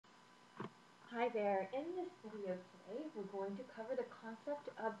Hi there, in this video today we're going to cover the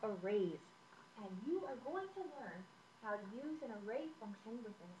concept of arrays, and you are going to learn how to use an array function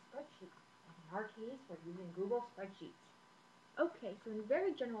within a spreadsheet, and in our case we're using Google Spreadsheets. Okay, so in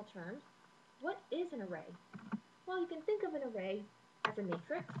very general terms, what is an array? Well, you can think of an array as a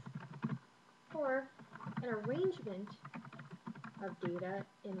matrix or an arrangement of data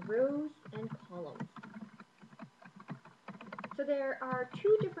in rows and columns. So there are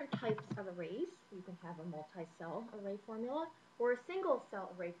two different types of arrays. You can have a multi-cell array formula or a single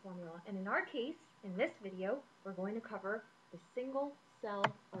cell array formula. And in our case, in this video, we're going to cover the single cell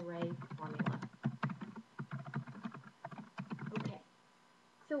array formula. Okay,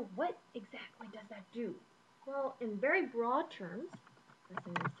 so what exactly does that do? Well, in very broad terms, the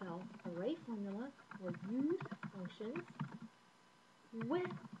single cell array formula will use functions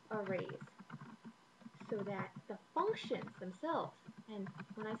with arrays, so that the functions themselves, and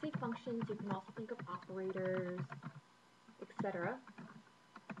when I say functions, you can also think of operators, etc.,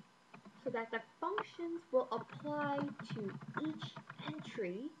 so that the functions will apply to each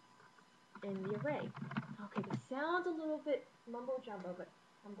entry in the array. Okay, this sounds a little bit mumbo-jumbo, but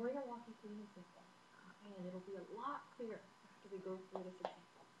I'm going to walk you through this example, okay, and it'll be a lot clearer after we go through this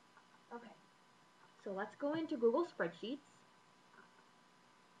example. Okay, so let's go into Google Spreadsheets,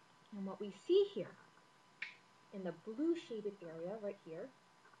 and what we see here in the blue shaded area right here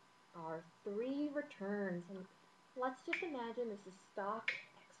are three returns. And let's just imagine this is stock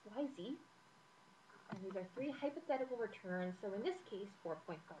XYZ. And these are three hypothetical returns. So in this case,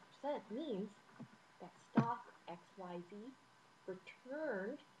 4.5% means that stock XYZ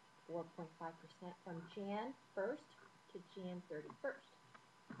returned 4.5% from Jan 1st to Jan 31st.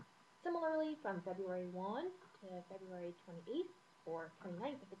 Similarly, from February 1 to February 28th or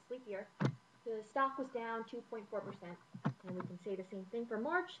 29th if it's leap year, the stock was down 2.4%, and we can say the same thing for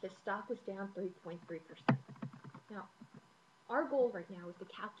March. The stock was down 3.3%. Now, our goal right now is to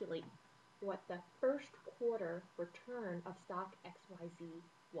calculate what the first quarter return of stock XYZ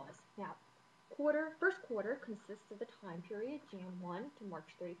was. Now, first quarter consists of the time period Jan 1 to March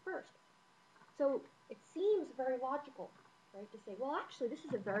 31st. So it seems very logical, right, to say, well, actually, this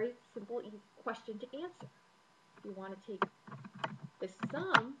is a very simple question to answer. If you want to take the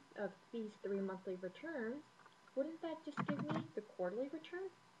sum of these three monthly returns, wouldn't that just give me the quarterly return?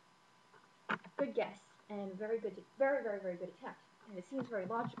 Good guess, and very, very good attempt, and it seems very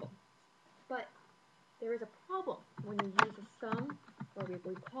logical. But there is a problem when you use a sum, or what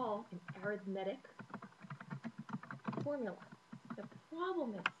we call an arithmetic formula. The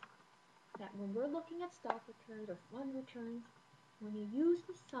problem is that when we're looking at stock returns or fund returns, when you use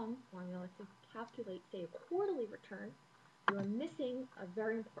the sum formula to calculate, say, a quarterly return, you're missing a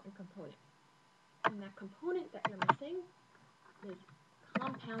very important component. And that component that you're missing is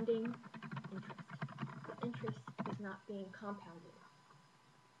compounding interest. The interest is not being compounded.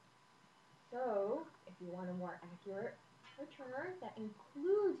 So, if you want a more accurate return that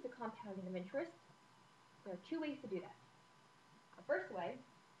includes the compounding of interest, there are two ways to do that. The first way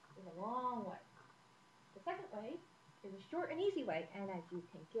is a long way. The second way is a short and easy way, and as you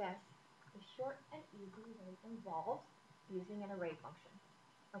can guess, the short and easy way involves using an array function.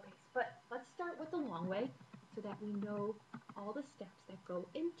 Okay, but let's start with the long way so that we know all the steps that go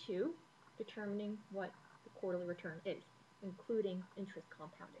into determining what the quarterly return is, including interest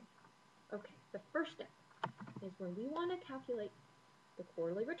compounding. Okay, the first step is when we want to calculate the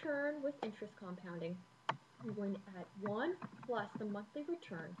quarterly return with interest compounding, we're going to add 1 plus the monthly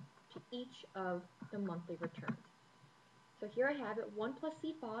return to each of the monthly returns. So here I have it, 1 plus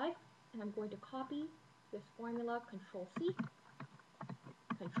C5, and I'm going to copy this formula, Control C,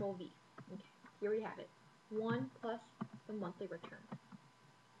 Control V. Okay, here we have it, 1 plus the monthly return.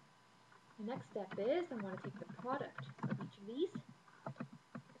 The next step is I want to take the product of each of these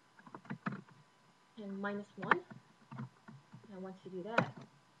and minus 1. Now once you do that,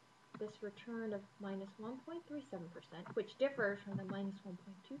 this return of minus 1.37%, which differs from the minus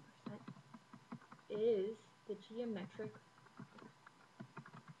 1.2%, is the geometric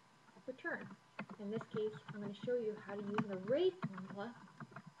return. In this case, I'm going to show you how to use an array formula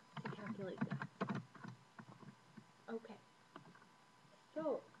to calculate that. Okay,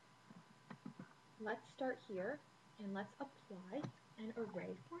 so let's start here and let's apply an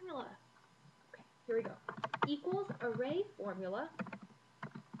array formula. Okay, here we go. Equals array formula.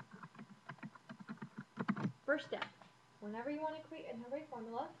 First step, whenever you want to create an array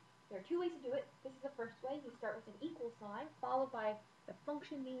formula, there are two ways to do it. This is the first way. You start with an equal sign followed by the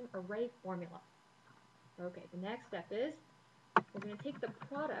function name array formula. Okay, the next step is we're going to take the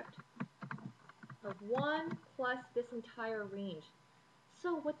product of 1 plus this entire range.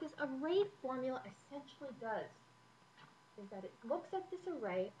 So what this array formula essentially does is that it looks at this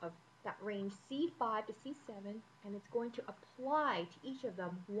array of that range C5 to C7, and it's going to apply to each of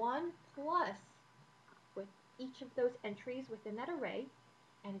them 1 plus with each of those entries within that array,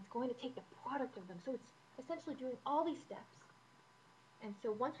 and it's going to take the product of them. So it's essentially doing all these steps. And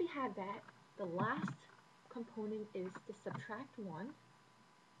so once we have that, the last component is to subtract 1.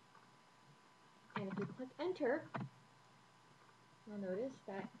 And if we click enter, you'll notice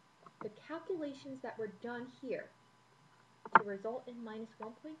that the calculations that were done here to result in minus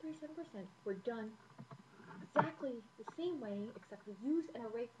 1.37% were done exactly the same way, except we used an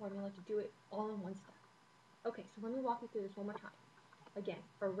array formula to do it all in one step. Okay, so let me walk you through this one more time. Again,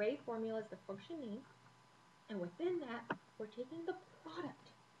 array formula is the function name, and within that, we're taking the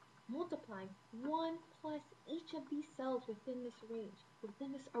product, multiplying 1 plus each of these cells within this range,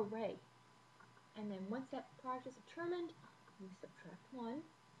 within this array. And then once that product is determined, we subtract 1,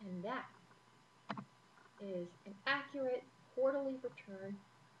 and that is an accurate quarterly return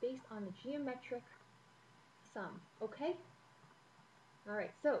based on the geometric sum, okay? All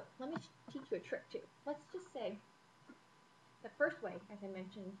right, so let me teach you a trick too. Let's just say the first way, as I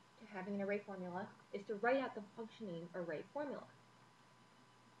mentioned, to having an array formula is to write out the function name array formula.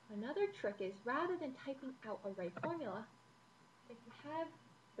 Another trick is, rather than typing out array formula, if you have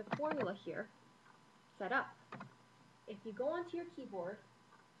the formula here set up, if you go onto your keyboard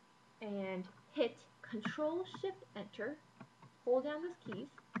and hit Control-Shift-Enter, hold down those keys.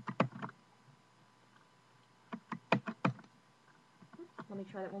 Oops, let me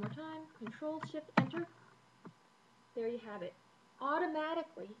try that one more time. Control-Shift-Enter. There you have it.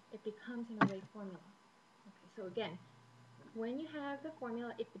 Automatically, it becomes an array formula. Okay, so again, when you have the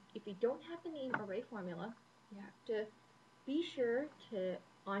formula, if you don't have the name array formula, you have to be sure to,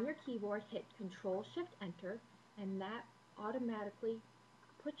 on your keyboard, hit Control-Shift-Enter, and that automatically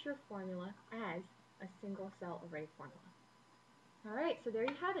puts your formula as a single cell array formula. All right, so there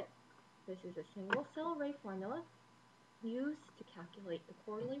you have it. This is a single cell array formula used to calculate the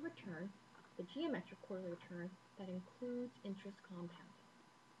quarterly return, the geometric quarterly return that includes interest compounding.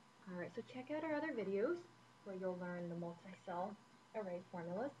 All right, so check out our other videos where you'll learn the multi-cell array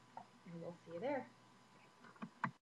formulas, and we'll see you there.